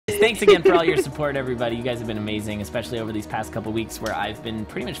thanks again for all your support, everybody. You guys have been amazing, especially over these past couple weeks where I've been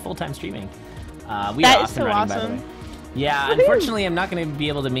pretty much full-time streaming. We are off and running, by the way. Yeah, unfortunately, I'm not going to be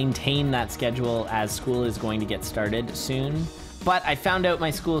able to maintain that schedule as school is going to get started soon. But I found out my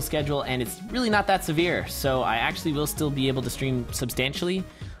school schedule, and it's really not that severe. So I actually will still be able to stream substantially,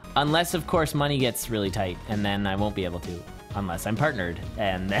 unless, of course, money gets really tight, and then I won't be able to, unless I'm partnered.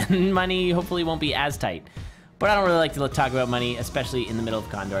 And then money hopefully won't be as tight. But I don't really like to talk about money, especially in the middle of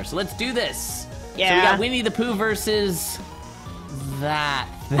CoNDOR. So let's do this. Yeah. So we got Winnie the Pooh versus that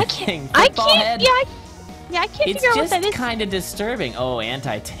thing. I can't. Yeah, I can't figure out what that is. It's just kind of disturbing. Oh,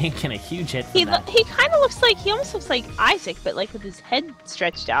 Anti-taking a huge hit from that. He kind of looks like, he almost looks like Isaac, but like with his head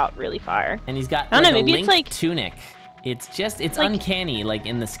stretched out really far. And he's got I don't know, like maybe a it's Link like tunic. It's like, uncanny, like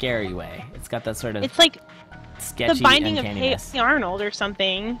in the scary way. It's got that sort of it's like sketchy the binding of uncanniness. Hey Arnold or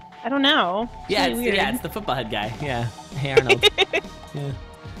something. I don't know. Yeah, really weird. it's the football head guy. Yeah, Hey Arnold. Yeah.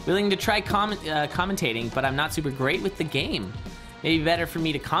 Willing to try commentating, but I'm not super great with the game. Maybe better for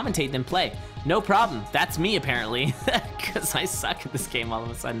me to commentate than play. No problem. That's me, apparently, because I suck at this game all of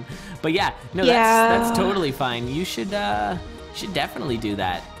a sudden. But yeah, no, that's totally fine. You should definitely do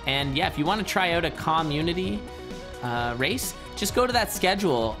that. And yeah, if you want to try out a community race, just go to that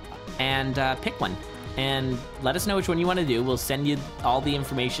schedule and pick one. And let us know which one you want to do. We'll send you all the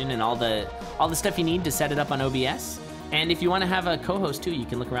information and all the stuff you need to set it up on OBS. And if you want to have a co-host too, you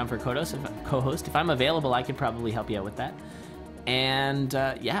can look around for a co-host. If I'm available, I could probably help you out with that. And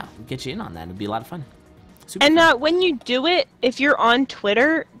yeah, we'll get you in on that. It'd be a lot of fun. Super fun. When you do it, if you're on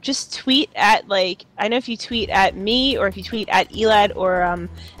Twitter, just tweet at, like, I know if you tweet at me or if you tweet at Elad or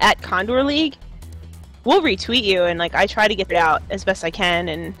at CoNDOR League, we'll retweet you, and like I try to get it out as best I can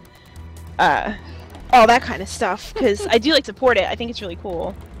and all that kind of stuff, because I do like to support it. I think it's really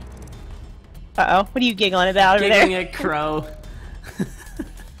cool. Uh-oh, what are you giggling about over there? Giggling at Crow.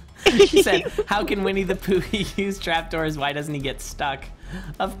 He said, how can Winnie the Pooh use trapdoors? Why doesn't he get stuck?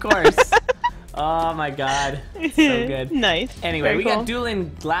 Of course. Oh my god. So good. Nice. Anyway, Very we cool. got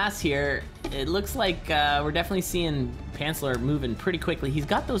Dueling Glass here. It looks like we're definitely seeing Pancelor moving pretty quickly. He's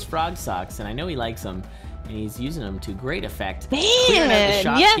got those frog socks, and I know he likes them, and he's using them to great effect. Clearing out the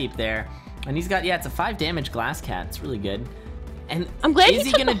shopkeep there. And he's got, it's a 5 damage Glass Cat. It's really good. And I'm glad is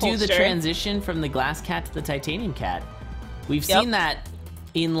he going to do the holster. transition from the Glass Cat to the Titanium Cat? We've seen that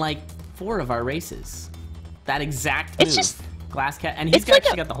in like 4 of our races. That exact move. It's just Glass Cat, and he's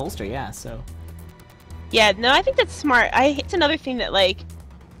actually got the holster, so. Yeah, no, I think that's smart. It's another thing that, like,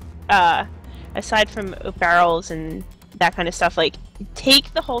 aside from barrels and that kind of stuff, like,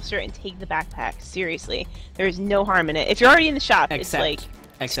 take the holster and take the backpack. Seriously, there is no harm in it. If you're already in the shop, it's like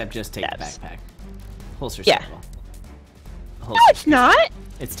except just take the backpack. Holster's yeah. terrible. No, it's not.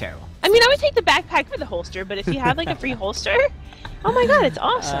 It's terrible. I mean, I would take the backpack for the holster, but if you have like a free holster, oh my god, it's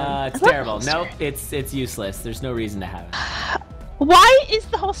awesome. It's terrible. Nope, it's useless. There's no reason to have it. Why is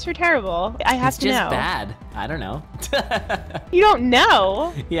the holster terrible? I have to know. It's just bad. I don't know. You don't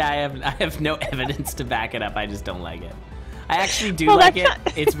know? Yeah, I have no evidence to back it up. I just don't like it. I actually do like it.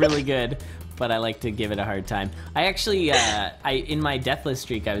 It's really good, but I like to give it a hard time. I actually, in my deathless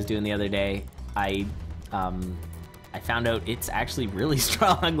streak I was doing the other day, I found out it's actually really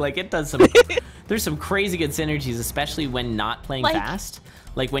strong. Like, it does some. There's some crazy good synergies, especially when not playing fast.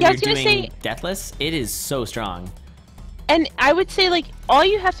 Like when you're doing deathless, it is so strong. And I would say, like, all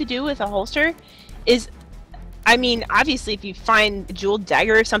you have to do with a holster is, I mean, obviously, if you find a jeweled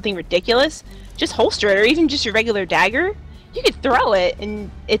dagger or something ridiculous, just holster it, or even just your regular dagger. You could throw it, and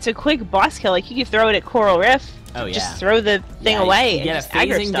it's a quick boss kill. Like, you could throw it at Coral Rift. Oh, yeah. Just throw the thing away. You get a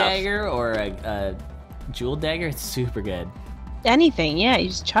phasing dagger or a jeweled dagger. It's super good. Anything, yeah, you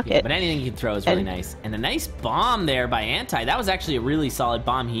just chuck it. But anything you can throw is really nice. And a nice bomb there by Anti. That was actually a really solid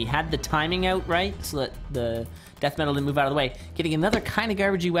bomb. He had the timing out right so that the death metal didn't move out of the way. Getting another kind of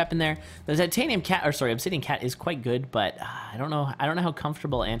garbagey weapon there. The Obsidian Cat is quite good, but I don't know how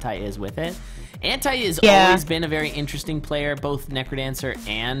comfortable Anti is with it. Anti has always been a very interesting player, both Necrodancer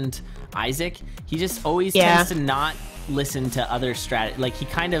and Isaac. He just always tends to not listen to other like, he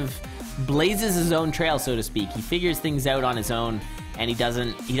kind of blazes his own trail, so to speak. He figures things out on his own, and he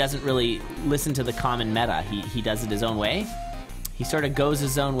doesn't really listen to the common meta. He does it his own way. He sort of goes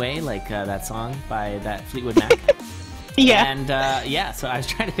his own way, like that song by that Fleetwood Mac. Yeah. And so I was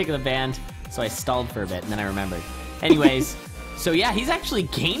trying to think of the band, so I stalled for a bit, and then I remembered. Anyways, so yeah, he's actually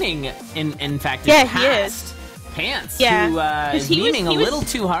gaining in fact his past Pants, who is memeing a little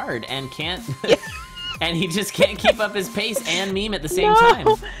too hard and can't. And he just can't keep up his pace and meme at the same time.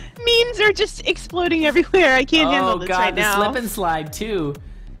 Memes are just exploding everywhere. I can't handle this right now. Oh god, the slip and slide too.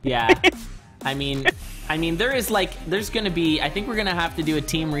 Yeah. I mean, I mean, there's going to be, I think we're going to have to do a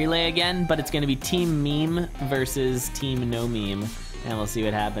team relay again, but it's going to be team meme versus team no meme, and we'll see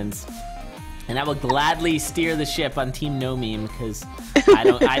what happens. And I will gladly steer the ship on team no meme, because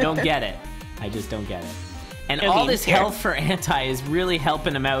I don't get it. I just don't get it. And all this health for Anti is really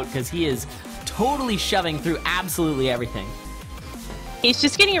helping him out, because he is totally shoving through absolutely everything. He's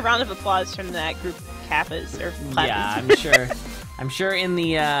just getting a round of applause from that group of Kappas, or Plappers. Yeah, I'm sure. I'm sure in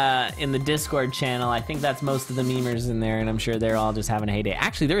the Discord channel, I think that's most of the memers in there, and I'm sure they're all just having a heyday.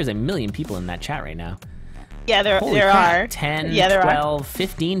 Actually, there is 1 million people in that chat right now. Yeah, there crap. are. 10, 12,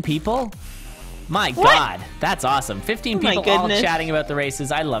 15 people? My God, that's awesome. 15 people all chatting about the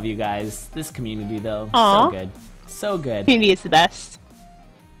races. I love you guys. This community, though, so good. So good. Community is the best.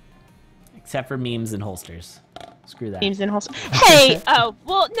 Except for memes and holsters. Screw that. Memes and holsters. Hey, oh,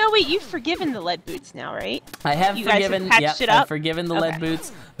 well, no, wait, you've forgiven the lead boots now, right? I have forgiven, I've forgiven the lead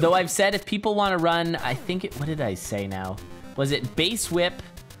boots. Though I've said if people want to run, I think what did I say now? Was it base whip,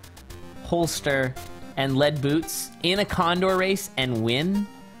 holster, and lead boots in a CoNDOR race and win?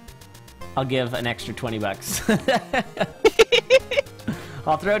 I'll give an extra 20 bucks.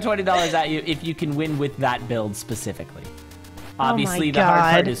 I'll throw $20 at you if you can win with that build specifically. Obviously, the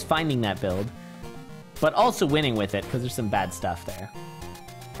hard part is finding that build, but also winning with it, because there's some bad stuff there.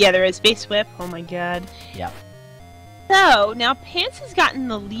 Yeah, there is base whip. Oh my God. Yep. So, now Pants has gotten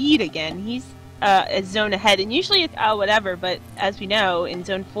the lead again. He's a zone ahead, and usually it's whatever, but as we know, in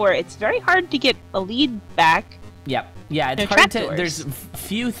Zone 4, it's very hard to get a lead back. Yep. Yeah, it's hard to... There's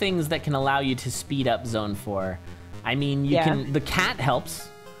few things that can allow you to speed up Zone 4. I mean, you can... The cat helps.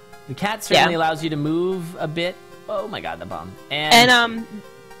 The cat certainly allows you to move a bit. Oh my God, the bomb. And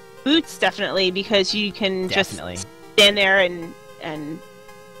boots, definitely, because you can just stand there and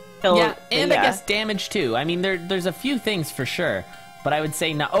kill... Yeah, and I guess damage, too. I mean, there's a few things for sure, but I would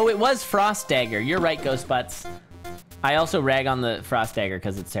say no. Oh, it was Frost Dagger. You're right, Ghost Butts. I also rag on the Frost Dagger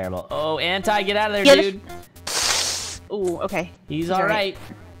because it's terrible. Oh, Anti, get out of there, dude. Ooh, okay. He's all right.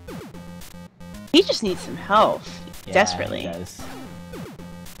 He just needs some health. Yeah, desperately. He does.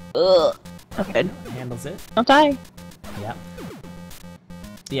 Ugh. Okay. Handles it. Don't die. Yep.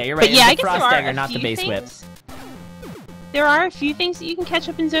 Yeah, you're right. But yeah, I guess Frost Dagger, not the base whip. There are a few things that you can catch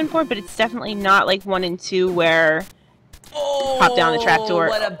up in Zone 4, but it's definitely not like 1 and 2 where pop down the trapdoor.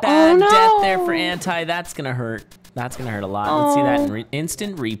 What a bad death there for Anti. That's gonna hurt. That's gonna hurt a lot. Let's see that in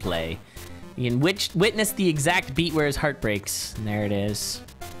instant replay. You can witness the exact beat where his heart breaks. And there it is.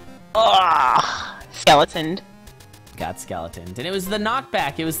 Oh, skeletoned. Got skeletoned. And it was the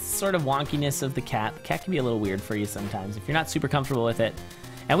knockback. It was sort of wonkiness of the cat. The cat can be a little weird for you sometimes if you're not super comfortable with it.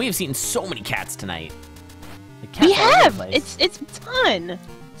 And we have seen so many cats tonight. The cats we have! It's fun!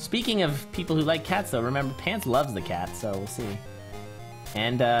 Speaking of people who like cats, though, remember, Pants loves the cat, so we'll see.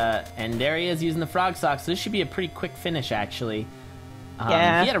 And there he is using the frog socks. So this should be a pretty quick finish, actually.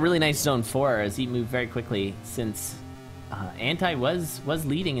 Yeah. He had a really nice Zone 4 as he moved very quickly since Anti was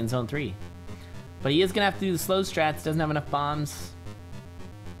leading in Zone 3. But he is going to have to do the slow strats, doesn't have enough bombs.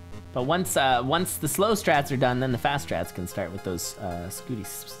 But once the slow strats are done, then the fast strats can start with those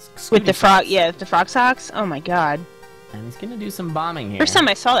Scooty with the frog, the frog socks? Oh my God. And he's going to do some bombing here. First time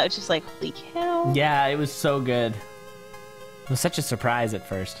I saw that, I was just like, holy cow. Yeah, it was so good. It was such a surprise at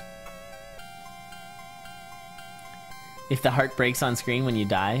first. If the heart breaks on screen when you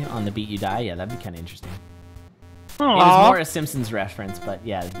die, on the beat you die, yeah, that'd be kind of interesting. Aww. It was more a Simpsons reference, but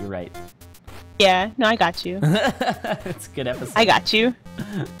yeah, you're right. Yeah, no, I got you. It's a good episode. I got you.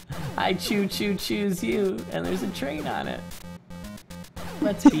 I choose you, and there's a train on it.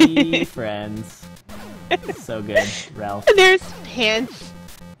 Let's be friends. So good, Ralph. And there's Pants.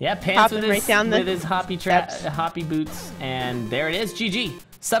 Yeah, Pants with his hoppy boots, and there it is. GG,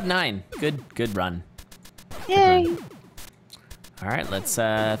 sub 9. Good run. Yay. Good run. All right, let's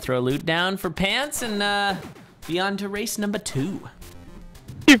throw loot down for Pants and be on to race number 2.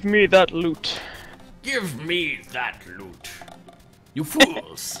 Give me that loot. Give me that loot. You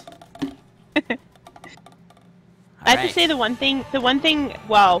fools. I have to say one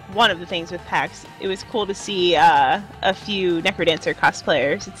of the things with PAX, it was cool to see a few Necrodancer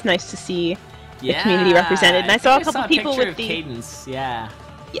cosplayers. It's nice to see the community represented. And I saw a couple people with the Cadence. Yeah.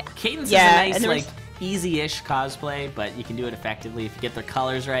 Cadence is a nice, easy-ish cosplay, but you can do it effectively if you get their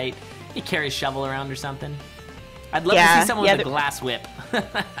colors right. You carry a shovel around or something. I'd love to see someone with a glass whip.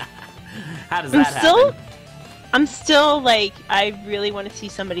 How does that happen? I'm still like, I really want to see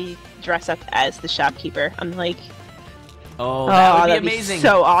somebody dress up as the shopkeeper. I'm like, that would be amazing. Be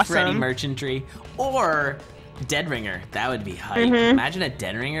so awesome. Freddy Merchantry or Dead Ringer. That would be hype. Imagine a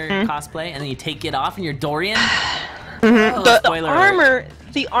Dead Ringer cosplay, and then you take it off and you're Dorian.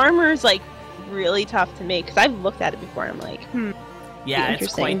 The armor's like really tough to make because I've looked at it before and I'm like, Yeah, it's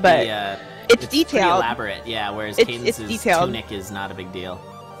interesting, quite but it's detailed. pretty elaborate, yeah, whereas It's Cadence's detailed. tunic is not a big deal.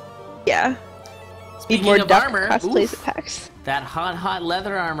 Yeah. Speaking Need more of duck armor, cosplays oof, packs. that hot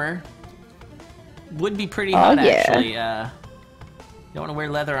leather armor would be pretty Oh, hot, yeah. actually. You don't want to wear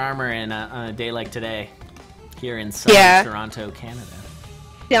leather armor on a day like today, here in sunny Toronto, Canada.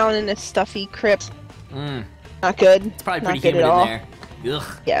 Down in a stuffy crypt. Mm. Not good. It's probably Not pretty good humid at in all. there.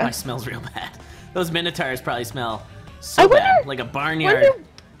 Ugh, Yeah. probably smells real bad. Those minotaurs probably smell so bad, like a barnyard. Wonder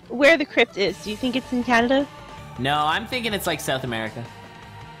where the crypt is. Do you think it's in Canada? No, I'm thinking it's like South America.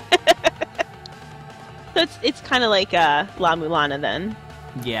 So it's kind of like La Mulana then.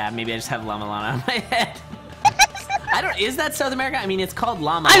 Yeah, maybe I just have Llama Llama on my head. Is that South America? I mean, it's called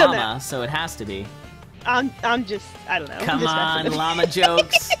Llama I don't Llama, know. so it has to be. I don't know. I'm Come just messing on, with you. llama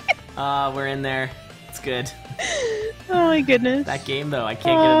jokes. We're in there. It's good. Oh my goodness. That game, though, I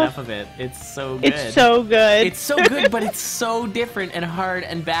can't get enough of it. It's so good. It's so good. It's so good, but it's so different and hard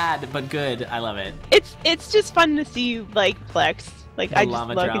and bad, but good. I love it. It's just fun to see you like flex. Like The I just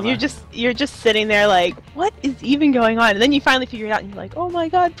llama look drama. and you're just sitting there like, what is even going on? And then you finally figure it out and you're like, oh my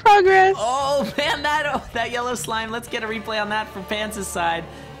god, progress. Oh, man, that yellow slime. Let's get a replay on that from Pants' side.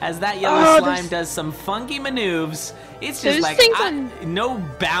 As that yellow slime does some funky maneuvers. It's just like, no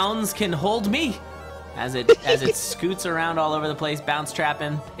bounds can hold me. As it scoots around all over the place, bounce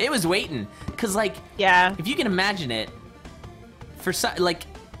trapping. It was waiting. Because, like, Yeah. if you can imagine it,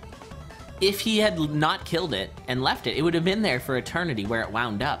 if he had not killed it and left it, it would have been there for eternity where it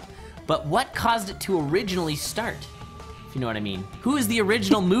wound up. But what caused it to originally start? If you know what I mean. Who is the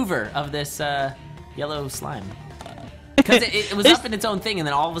original mover of this yellow slime? Because it was up in its own thing, and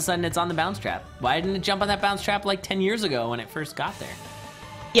then all of a sudden it's on the bounce trap. Why didn't it jump on that bounce trap like 10 years ago when it first got there?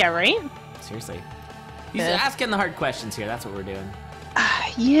 Yeah, right? Seriously. He's asking the hard questions here. That's what we're doing.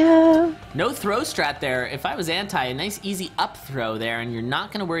 Yeah. No throw strat there. If I was anti, a nice easy up throw there, and you're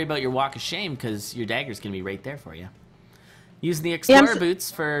not going to worry about your walk of shame because your dagger's going to be right there for you. Using the Explorer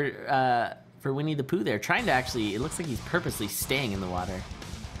boots for Winnie the Pooh there. Trying to actually, it looks like he's purposely staying in the water.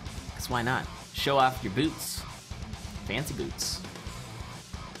 Because why not? Show off your boots. Fancy boots.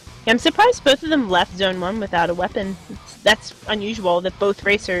 Yeah, I'm surprised both of them left Zone 1 without a weapon. That's unusual that both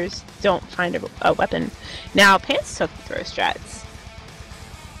racers don't find a weapon. Now, Pants took the throw strats.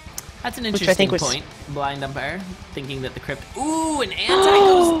 That's an Which I think interesting point, blind umpire, thinking that the crypt... Ooh, an anti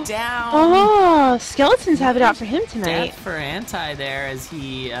goes down! Oh, Skeletons have it out for him tonight. Death for anti there as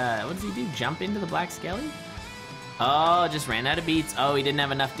he... what does he do? Jump into the black skelly? Oh, just ran out of beats. Oh, he didn't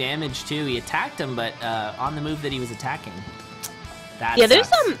have enough damage, too. He attacked him, but on the move that he was attacking. That Yeah, sucks.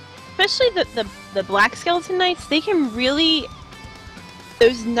 there's especially the black skeleton knights, they can really...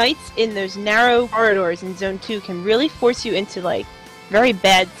 Those knights in those narrow corridors in Zone 2 can really force you into, like, very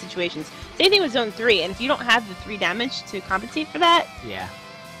bad situations. Same thing with Zone 3, and if you don't have the 3 damage to compensate for that, Yeah,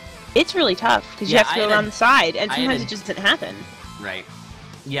 it's really tough, because you have to go around the side, and sometimes it just doesn't happen. right.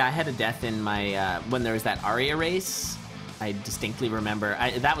 Yeah, I had a death in my... when there was that Aria race, I distinctly remember...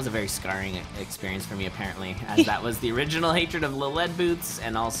 that was a very scarring experience for me, apparently, as that was the original hatred of low lead boots,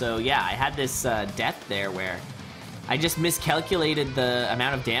 and also, yeah, I had this death there where I just miscalculated the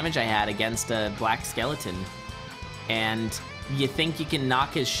amount of damage I had against a black skeleton, and you think you can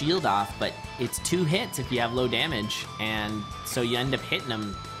knock his shield off, but it's 2 hits if you have low damage, and so you end up hitting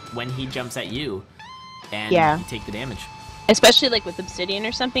him when he jumps at you, and you take the damage. Especially, like, with Obsidian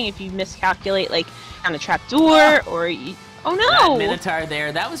or something, if you miscalculate, like, on a trapdoor, or you... Oh, no! That Minotaur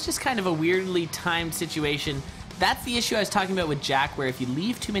there, that was just kind of a weirdly timed situation. That's the issue I was talking about with Jack, where if you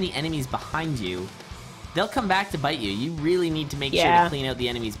leave too many enemies behind you, they'll come back to bite you. You really need to make sure to clean out the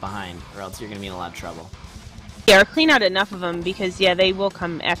enemies behind, or else you're going to be in a lot of trouble. Yeah, or clean out enough of them, because, yeah, they will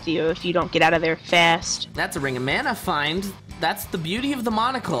come after you if you don't get out of there fast. That's a Ring of Mana find. That's the beauty of the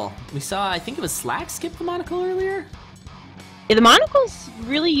monocle. We saw, I think it was Slack skip the monocle earlier? Yeah, the monocle's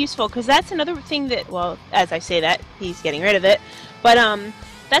really useful, because that's another thing that, well, as I say that, he's getting rid of it, but,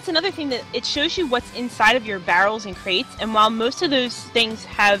 that's another thing that it shows you what's inside of your barrels and crates, and while most of those things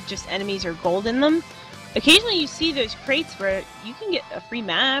have just enemies or gold in them, occasionally you see those crates where you can get a free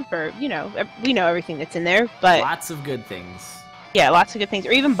map, or, you know, we know everything that's in there, but... Lots of good things. Yeah, lots of good things,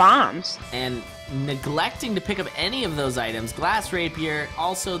 or even bombs. And neglecting to pick up any of those items, Glass Rapier,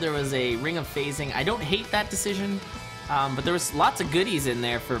 also there was a Ring of Phasing. I don't hate that decision, but there was lots of goodies in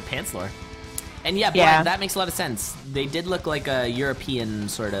there for Pancelor. And yeah, Blind, that makes a lot of sense. They did look like a European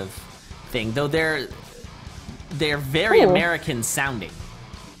sort of thing, though they're very American sounding,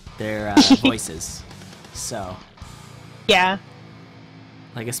 their voices. So, yeah,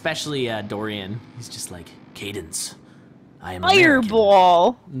 like especially Dorian, he's just like, Cadence, I am American.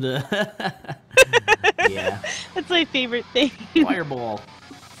 Fireball. Yeah. That's my favorite thing. Fireball.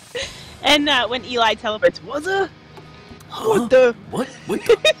 And when Eli teleports, what's up? Huh? What the? What? What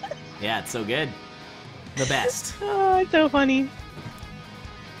the? Yeah, it's so good. The best. Oh, it's so funny.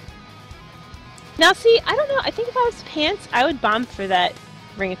 Now, see, I don't know. I think if I was Pants, I would bomb for that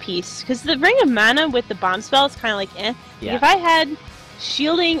Ring of Peace. Because the Ring of Mana with the bomb spell is kind of like, eh. Yeah. Like, if I had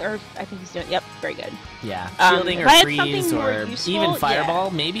shielding, or I think he's doing, yep, very good. Yeah, shielding or freeze or useful, even fireball,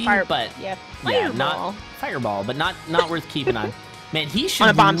 yeah. maybe, but yeah, not fireball, but not worth keeping on. Man, he should on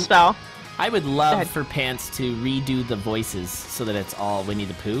a bomb spell. I would love for Pants to redo the voices so that it's all Winnie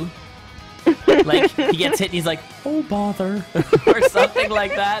the Pooh. Like he gets hit and he's like, "Oh bother," or something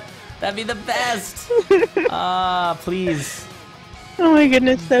like that. That'd be the best. Please. Oh my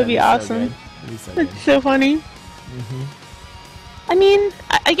goodness, that'd be awesome. So that'd be so good. It's so funny. Mm-hmm. I mean,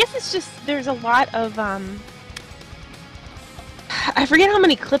 I guess it's just there's a lot of I forget how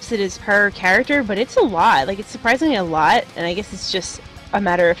many clips it is per character, but it's a lot. Like, it's surprisingly a lot, and I guess it's just a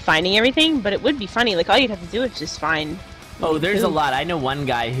matter of finding everything, but it would be funny. Like, all you'd have to do is just find... Oh, there's a lot. I know one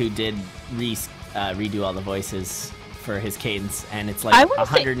guy who did redo all the voices for his cadence, and it's like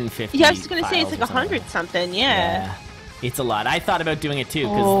 150. Yeah, I was going to say, it's like 100 something, yeah. It's a lot. I thought about doing it too,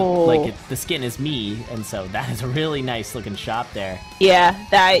 because the skin is me, and so that is a really nice looking shop there. Yeah,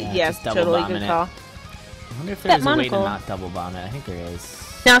 just double totally bombing good call. I wonder if there's a way to not double bomb it. I think there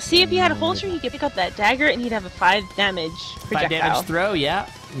is. Now, see, if he had a holster, he could pick up that dagger, and he'd have a 5 damage projectile. 5 damage throw, yeah.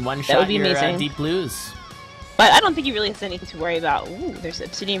 One shot, that would be your amazing. Deep Blues. But I don't think he really has anything to worry about. Ooh, there's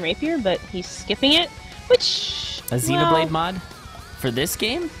Obsidian Rapier, but he's skipping it, which... A Xenoblade mod? For this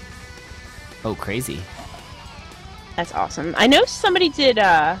game? Oh, crazy. That's awesome. I know somebody did,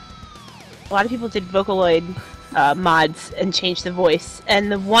 a lot of people did Vocaloid mods and changed the voice.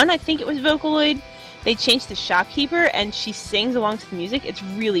 And the one, I think it was Vocaloid, they changed the shopkeeper, and she sings along to the music. It's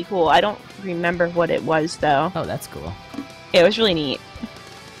really cool. I don't remember what it was, though. Oh, that's cool. Yeah, it was really neat.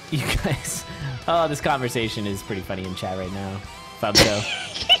 You guys... Oh, this conversation is pretty funny in chat right now. Fubzo.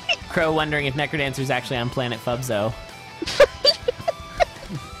 Crow wondering if Necrodancer is actually on planet Fubzo.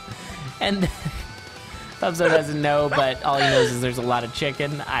 And Fubzo doesn't know, but all he knows is there's a lot of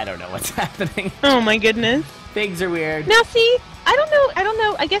chicken. I don't know what's happening. Oh my goodness. Pigs are weird. Now see, I don't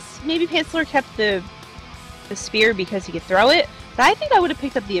know. I guess maybe Pancelor kept the spear because he could throw it. But I think I would have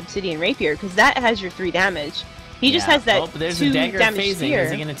picked up the Obsidian Rapier because that has your 3 damage. He just has that there's 2 a dagger damage phasing. spear.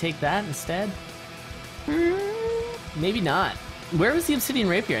 Is he going to take that instead? Maybe not. Where was the Obsidian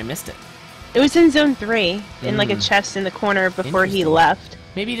Rapier? I missed it. It was in Zone 3, in like a chest in the corner before he left.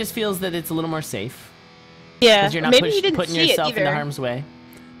 Maybe he just feels that it's a little more safe. Yeah, because you're not maybe he didn't putting see yourself it either. into harm's way.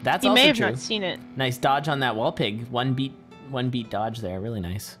 That's he also may have true. not seen it. Nice dodge on that wall pig. One beat dodge there. Really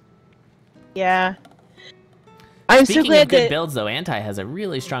nice. Yeah. I'm Speaking so glad of good that builds, though, Anti has a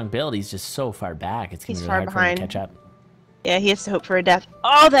really strong build. He's just so far back. It's going to be really hard for him to catch up. Yeah, he has to hope for a death.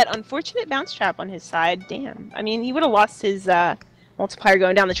 Oh, that unfortunate bounce trap on his side. Damn. I mean, he would have lost his multiplier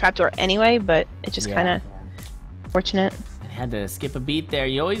going down the trapdoor anyway, but it's just kind of fortunate. I had to skip a beat there.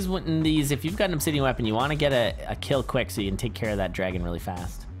 You always want in these, if you've got an obsidian weapon, you want to get a kill quick so you can take care of that dragon really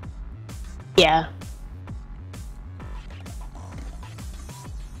fast. Yeah.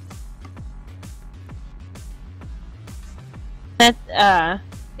 That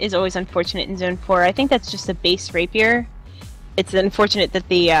is always unfortunate in Zone 4. I think that's just a base rapier. It's unfortunate that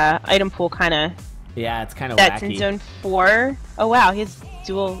the item pool kind of... Yeah, it's kind of That's wacky. in Zone 4. Oh, wow, he has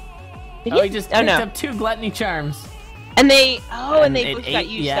dual... He just picked up 2 gluttony charms. And they... Oh, and they both got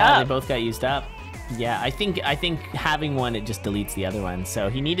used up. Yeah, they both got used up. Yeah, I think having one, it just deletes the other one. So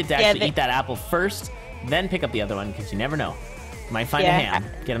he needed to actually eat that apple first, then pick up the other one, because you never know. Might find a hand,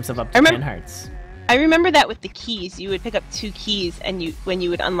 get himself up to 10 hearts. I remember that with the keys. You would pick up 2 keys, and when you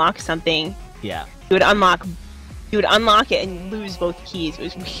would unlock something, you would unlock it and lose both keys. It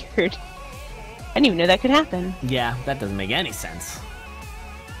was weird. I didn't even know that could happen. Yeah, that doesn't make any sense.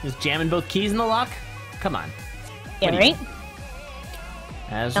 Just jamming both keys in the lock? Come on. Yeah, right?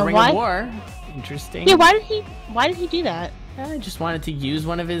 As Ring of War. Interesting. Yeah, why did he do that? I just wanted to use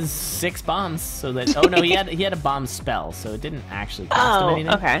one of his 6 bombs so that... Oh, no, he had a bomb spell, so it didn't actually cost him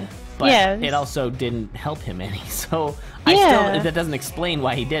anything. Okay. But it also didn't help him any, so that doesn't explain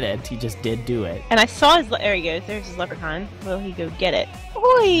why he did it. He just did do it. And I saw his... There he goes. There's his leprechaun. Will he go get it?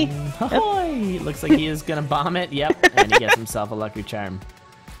 Ahoy! Ahoy! Looks like he is going to bomb it. Yep. And he gets himself a lucky charm.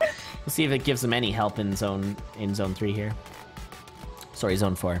 We'll see if it gives him any help in Zone 3 here. Sorry,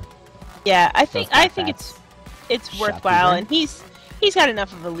 Zone 4. Yeah, I think it's worthwhile, and he's got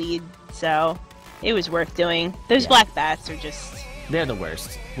enough of a lead, so it was worth doing. Those black bats are just... They're the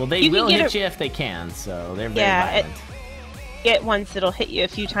worst. Well, they will hit you if they can, so they're very violent. get ones that'll hit you a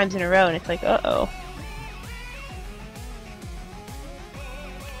few times in a row, and it's like, uh-oh.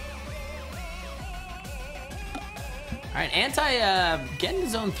 Alright, Anti getting to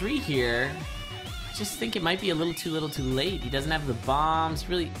zone 3 here. I just think it might be a little too late. He doesn't have the bombs.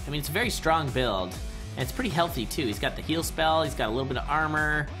 Really, I mean, it's a very strong build. And it's pretty healthy, too. He's got the heal spell. He's got a little bit of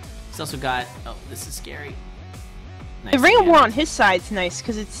armor. He's also got... Oh, this is scary. Nice The Ring of War on his side's nice,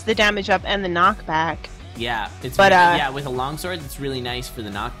 because it's the damage up and the knockback. Yeah, it's yeah, with a longsword, it's really nice for the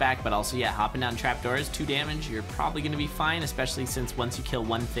knockback, but also, yeah, hopping down trapdoors, 2 damage, you're probably going to be fine, especially since once you kill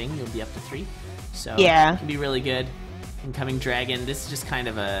one thing, you'll be up to 3. So, yeah, it can be really good. Incoming Dragon, this is just kind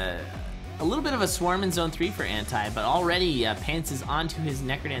of a little bit of a swarm in Zone 3 for Anti, but already Pants is onto his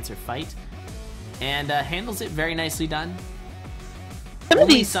Necrodancer fight, and handles it very nicely done.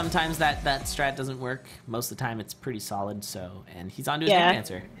 Only sometimes that strat doesn't work. Most of the time it's pretty solid, so, and he's onto his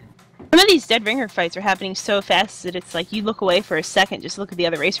Necrodancer. Some of these Dead Ringer fights are happening so fast that it's like you look away for a second, just look at the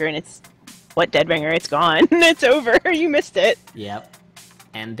other racer, and it's, what Dead Ringer? It's gone. It's over. You missed it. Yep.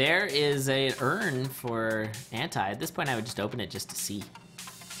 And there is an urn for Anti. At this point, I would just open it just to see.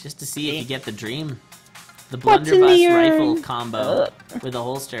 Just to see if you get the dream. The blunderbuss rifle combo with a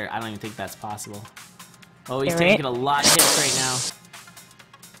holster. I don't even think that's possible. Oh, he's taking a lot of hits right now.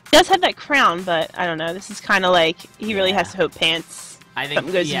 He does have that crown, but I don't know. This is kind of like he really has to hope Pants. I think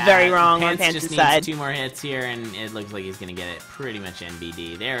something goes very wrong on Pants' just side. Needs 2 more hits here, and it looks like he's going to get it pretty much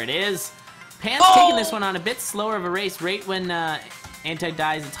NBD. There it is. Pants taking this one on a bit slower of a race right when Anti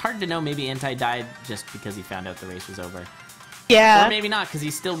dies. It's hard to know. Maybe Anti died just because he found out the race was over. Yeah. Or maybe not, because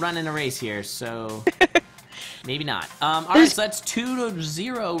he's still running a race here, so maybe not. Alright, so that's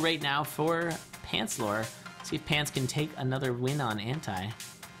 2-0 right now for Pancelor. See if Pants can take another win on Anti.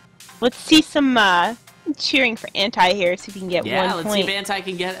 Let's see some cheering for Anti here, see if he can get 1 point. Yeah, let's see if Anti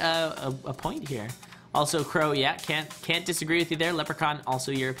can get a point here. Also, Crow, yeah, can't disagree with you there. Leprechaun,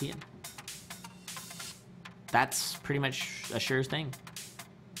 also European. That's pretty much a sure thing.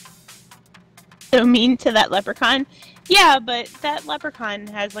 So mean to that Leprechaun? Yeah, but that Leprechaun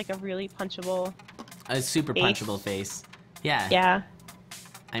has like a really punchable... A super punchable face. Yeah. Yeah.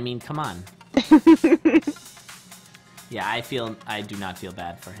 I mean, come on. Yeah, I do not feel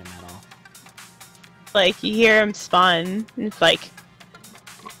bad for him at all. Like, you hear him spawn, and it's like,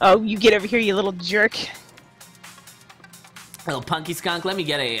 oh, you get over here, you little jerk. Little punky skunk, let me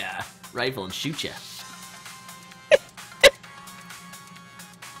get a rifle and shoot you.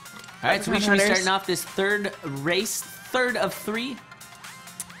 Alright, so we should be starting off this third race, 3rd of 3.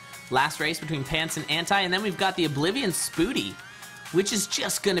 Last race between Pants and Anti, and then we've got the Oblivion Spooty, which is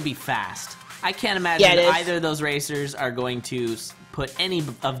just going to be fast. I can't imagine either of those racers are going to put any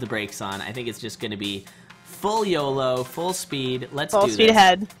of the brakes on. I think it's just going to be full YOLO, full speed. Let's do this. Full speed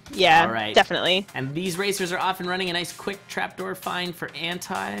ahead. Yeah, all right. Definitely. And these racers are often running a nice quick trapdoor find for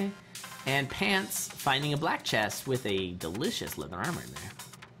Anti, and Pants finding a black chest with a delicious leather armor in there.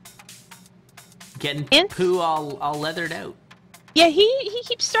 Getting Pooh all leathered out. Yeah, he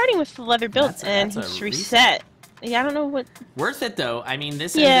keeps starting with the leather build, and he's reset. Yeah, I don't know what... Worth it, though. I mean,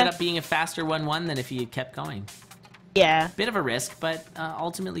 this ended up being a faster 1-1 than if he had kept going. Yeah. Bit of a risk, but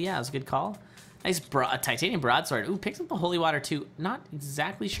ultimately, yeah, it was a good call. Nice titanium broadsword. Ooh, picks up the holy water, too. Not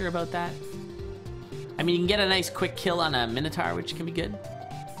exactly sure about that. I mean, you can get a nice quick kill on a Minotaur, which can be good.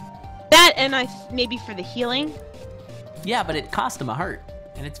 That, and maybe for the healing. Yeah, but it cost him a heart.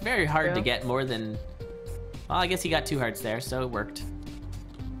 And it's very hard to get more than... Well, I guess he got 2 hearts there, so it worked.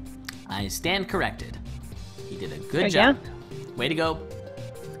 I stand corrected. He did a good job. Way to go,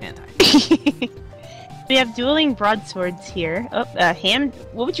 Anti. We have dueling broadswords here. Oh, a ham...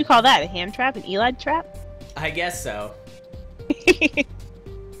 What would you call that? A ham trap? An Elad trap? I guess so.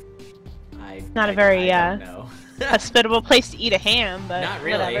 Not a very I don't know. hospitable place to eat a ham, but not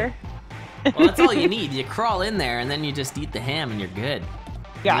really. whatever. Well, that's all you need. You crawl in there, and then you just eat the ham, and you're good.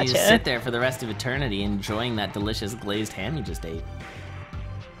 Gotcha. You just sit there for the rest of eternity enjoying that delicious glazed ham you just ate.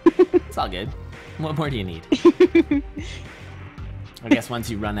 It's all good. What more do you need? I guess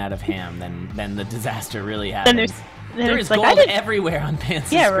once you run out of ham, then the disaster really happens. There is gold everywhere on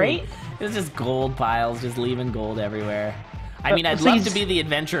Pants. Yeah, right? It's just gold piles, just leaving gold everywhere. I mean, I'd love to be the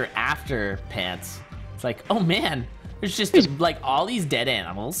adventurer after Pants. It's like, oh man, there's just like all these dead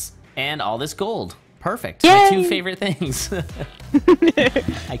animals and all this gold. Perfect. Yay! My 2 favorite things.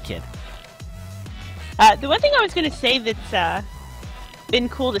 I kid. The one thing I was going to say that's been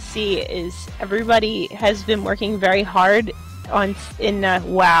cool to see is everybody has been working very hard in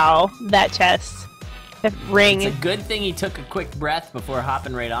wow, that chest. That ring. It's a good thing he took a quick breath before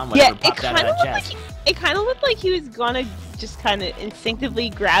hopping right on Yeah, whatever popped out of that chest. it kind of looked like he was gonna just kind of instinctively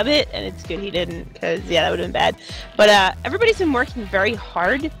grab it, and it's good he didn't, because yeah, that would have been bad. But everybody's been working very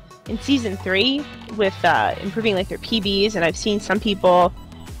hard in season 3 with improving like their PBs, and I've seen some people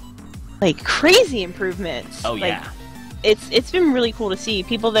like crazy improvements. Oh like, yeah, it's been really cool to see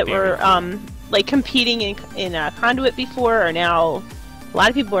people that were like competing in Conduit before are now. A lot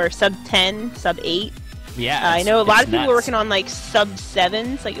of people are sub 10, sub 8. Yeah, I know a lot of people nuts. were working on like sub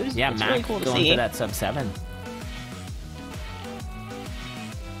 7s. Like it was, yeah, it's Mac really cool to going see. for that sub 7.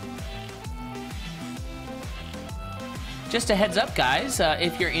 Just a heads up, guys.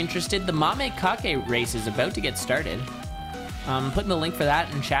 If you're interested, the Mame Kake race is about to get started. I'm putting the link for that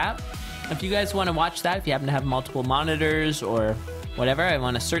in chat. If you guys want to watch that, if you happen to have multiple monitors or whatever, I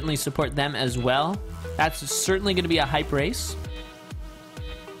want to certainly support them as well. That's certainly going to be a hype race.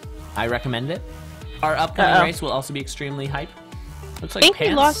 I recommend it. Our upcoming race will also be extremely hype. Looks like I think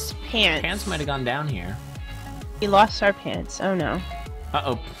we lost Pants. Pants might have gone down here. We lost our Pants. Oh no.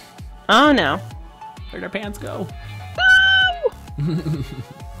 Uh-oh. Oh no. Where'd our Pants go? No!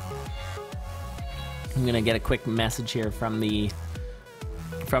 I'm gonna get a quick message here from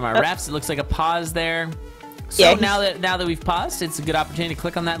our refs. It looks like a pause there. So Yeah, now that we've paused, it's a good opportunity to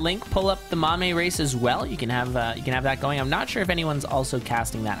click on that link, pull up the Mame race as well. You can have that going. I'm not sure if anyone's also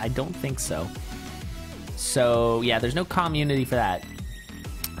casting that. I don't think so. So yeah, there's no community for that.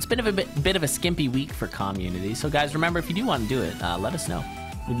 It's been a bit of a skimpy week for community. So guys, remember, if you do want to do it, let us know.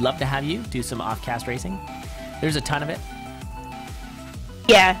 We'd love to have you do some off-cast racing. There's a ton of it.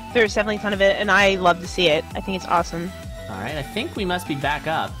 Yeah, there's definitely a ton of it, and I love to see it. I think it's awesome. All right, I think we must be back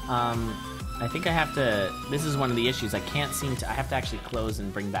up. I think I have to. This is one of the issues. I can't seem to. I have to actually close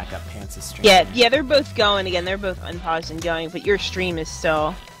and bring back up Pants' stream. Yeah, they're both going again. They're both unpaused and going, but your stream is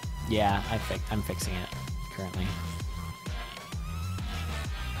still. Yeah, I'm fixing it currently.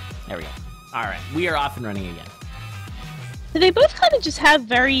 There we go. All right, we are off and running again. So they both kind of just have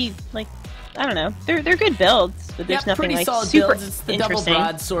very like, I don't know. They're good builds, but there's nothing pretty like solid super builds. It's the double interesting.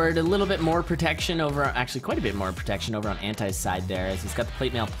 broadsword, a little bit more protection over, actually quite a bit more protection over on Anti's side there, as he's got the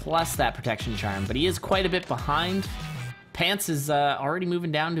plate mail plus that protection charm, but he is quite a bit behind. Pants is already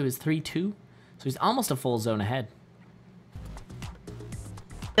moving down to his 3-2, so he's almost a full zone ahead.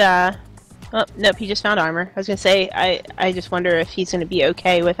 Oh, nope, he just found armor. I was gonna say, I just wonder if he's gonna be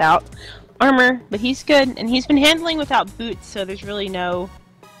okay without armor, but he's good, and he's been handling without boots, so there's really no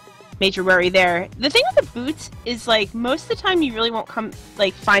major worry there. The thing with the boots is, like, most of the time you really won't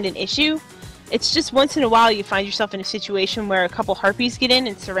find an issue. It's just once in a while you find yourself in a situation where a couple harpies get in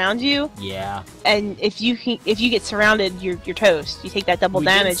and surround you. Yeah. And if you get surrounded, you're toast. You take that double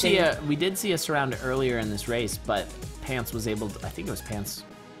damage. We did see a surround earlier in this race, but Pants was able to, I think it was Pants,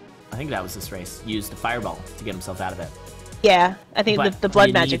 I think that was this race, used the fireball to get himself out of it. Yeah, I think the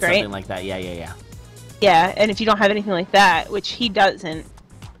blood magic, right? Something like that, yeah. Yeah, and if you don't have anything like that, which he doesn't,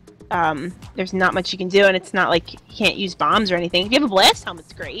 there's not much you can do, and it's not like you can't use bombs or anything. If you have a blast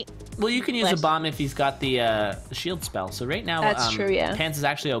helmet's great. Well, you can use a bomb if he's got the shield spell. So right now, that's true, yeah. Pants is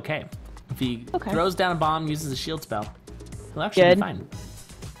actually okay. If he throws down a bomb, uses a shield spell, he'll actually be fine.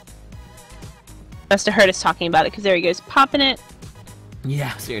 Must have heard us talking about it, because there he goes, popping it.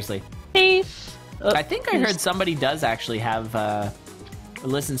 Yeah, seriously. Safe. Oh, I think I heard somebody does actually have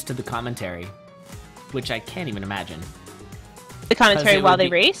listens to the commentary, which I can't even imagine. The commentary while they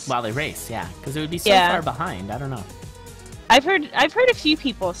race? While they race, yeah, because it would be so far behind. I don't know. I've heard a few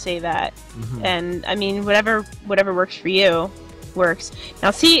people say that, and I mean, whatever works for you, works.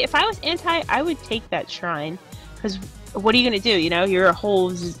 Now, see, if I was Anti, I would take that shrine, because what are you gonna do? You know, you're a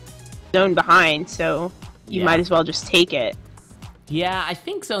whole zone behind, so you might as well just take it. Yeah, I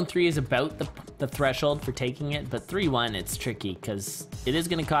think Zone 3 is about the threshold for taking it, but 3-1, it's tricky, because it is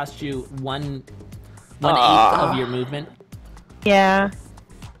going to cost you 1/8 of your movement. Yeah.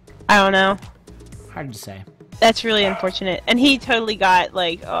 I don't know. Hard to say. That's really unfortunate. And he totally got,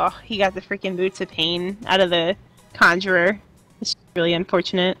 like, he got the freaking Boots of Pain out of the Conjurer. It's really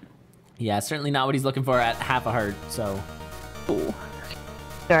unfortunate. Yeah, certainly not what he's looking for at half a heart, so... Ooh.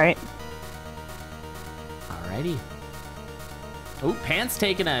 Alright. Alrighty. Oh, Pants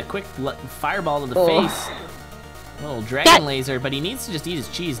taking a quick fireball to the face. A little dragon laser, but he needs to just eat his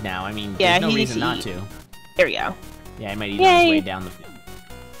cheese now. I mean, there's no reason not to. There we go. Yeah, he might eat on his way down the...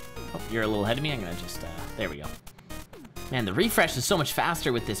 Oh, you're a little ahead of me. I'm going to just... there we go. Man, the refresh is so much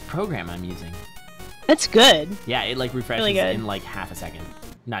faster with this program I'm using. That's good. Yeah, it like refreshes in like half a second.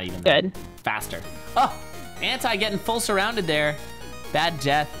 Not even good. Faster. Oh, Anti getting full surrounded there. Bad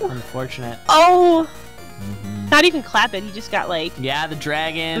death. Unfortunate. Oh. Not even clap it. He just got like. Yeah, the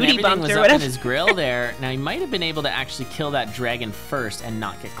dragon. Booty Everything bumped was or up whatever. in his grill there. Now he might have been able to actually kill that dragon first and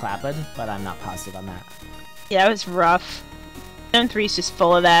not get clapped, but I'm not positive on that. Yeah, it was rough. Zone 3 is just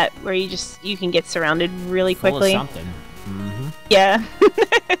full of that, where you can get surrounded really quickly. Full of something. Mm-hmm. Yeah.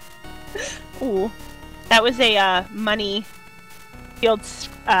 Ooh, that was a money shield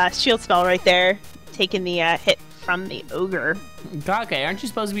spell right there, taking the hit from the ogre. Okay, aren't you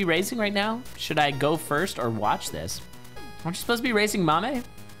supposed to be racing right now? Should I go first or watch this? Aren't you supposed to be racing Mame?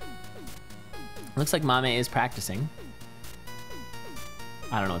 Looks like Mame is practicing.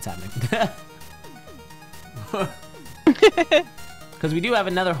 I don't know what's happening. Because we do have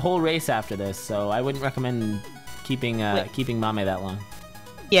another whole race after this, so I wouldn't recommend keeping Mame that long.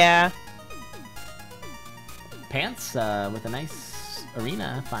 Yeah. Pants with a nice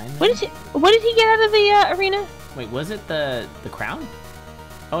arena, fine. What did he get out of the arena? Wait, was it the crown?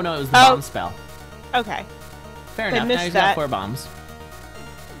 Oh no, it was the bomb spell. Okay. Fair I enough. Now missed he's that. got 4 bombs.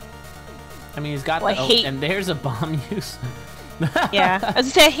 I mean, he's got Well, and there's a bomb use. Yeah. I was gonna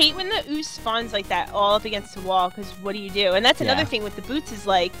say, I hate when the ooze spawns like that all up against the wall, because what do you do? And that's another thing with the boots is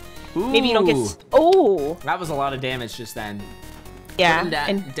like, maybe you don't get. Oh. That was a lot of damage just then. Yeah.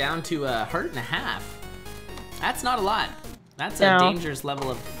 And down to a heart and a half. That's not a lot. That's a dangerous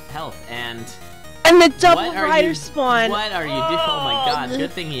level of health. And the double rider spawn. What are you doing? Oh my god!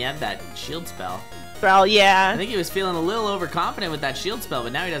 Good thing he had that shield spell. Well, yeah. I think he was feeling a little overconfident with that shield spell,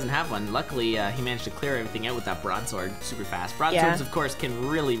 but now he doesn't have one. Luckily, he managed to clear everything out with that broadsword super fast. Broadswords, of course, can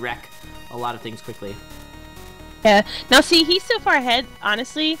really wreck a lot of things quickly. Yeah. Now, see, he's so far ahead,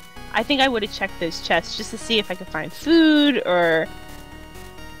 honestly, I think I would have checked those chests just to see if I could find food or...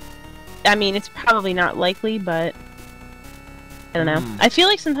 I mean, it's probably not likely, but... I don't know. I feel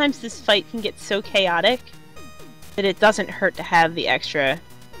like sometimes this fight can get so chaotic that it doesn't hurt to have the extra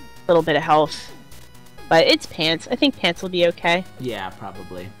little bit of health. But it's Pants. I think Pants will be okay. Yeah,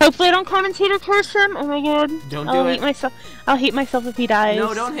 probably. Hopefully I don't commentator curse him. Oh my god. Don't I'll do hate it. myself. I'll hate myself if he dies.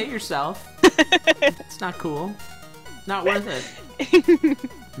 No, don't hate yourself. It's not cool. Not worth it.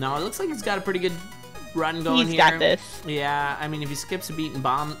 No, it looks like he's got a pretty good run going here. He's got this. Yeah, I mean, if he skips a beat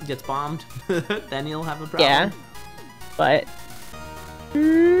and gets bombed, then he'll have a problem. Yeah. But...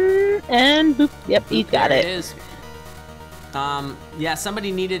 and boop. Yep, he's got there it. It is. Yeah,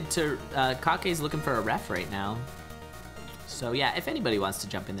 somebody needed to... Kake's looking for a ref right now. So yeah, if anybody wants to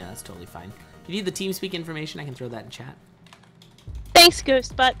jump in there, that's totally fine. If you need the TeamSpeak information, I can throw that in chat. Thanks,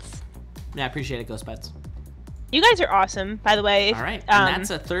 Ghost Butts. Yeah, I appreciate it, Ghost Butts. You guys are awesome, by the way. All right, and that's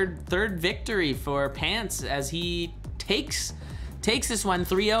a third victory for Pants as he takes this one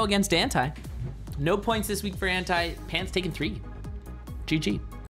 3-0 against Anti. No points this week for Anti. Pants taking 3. GG.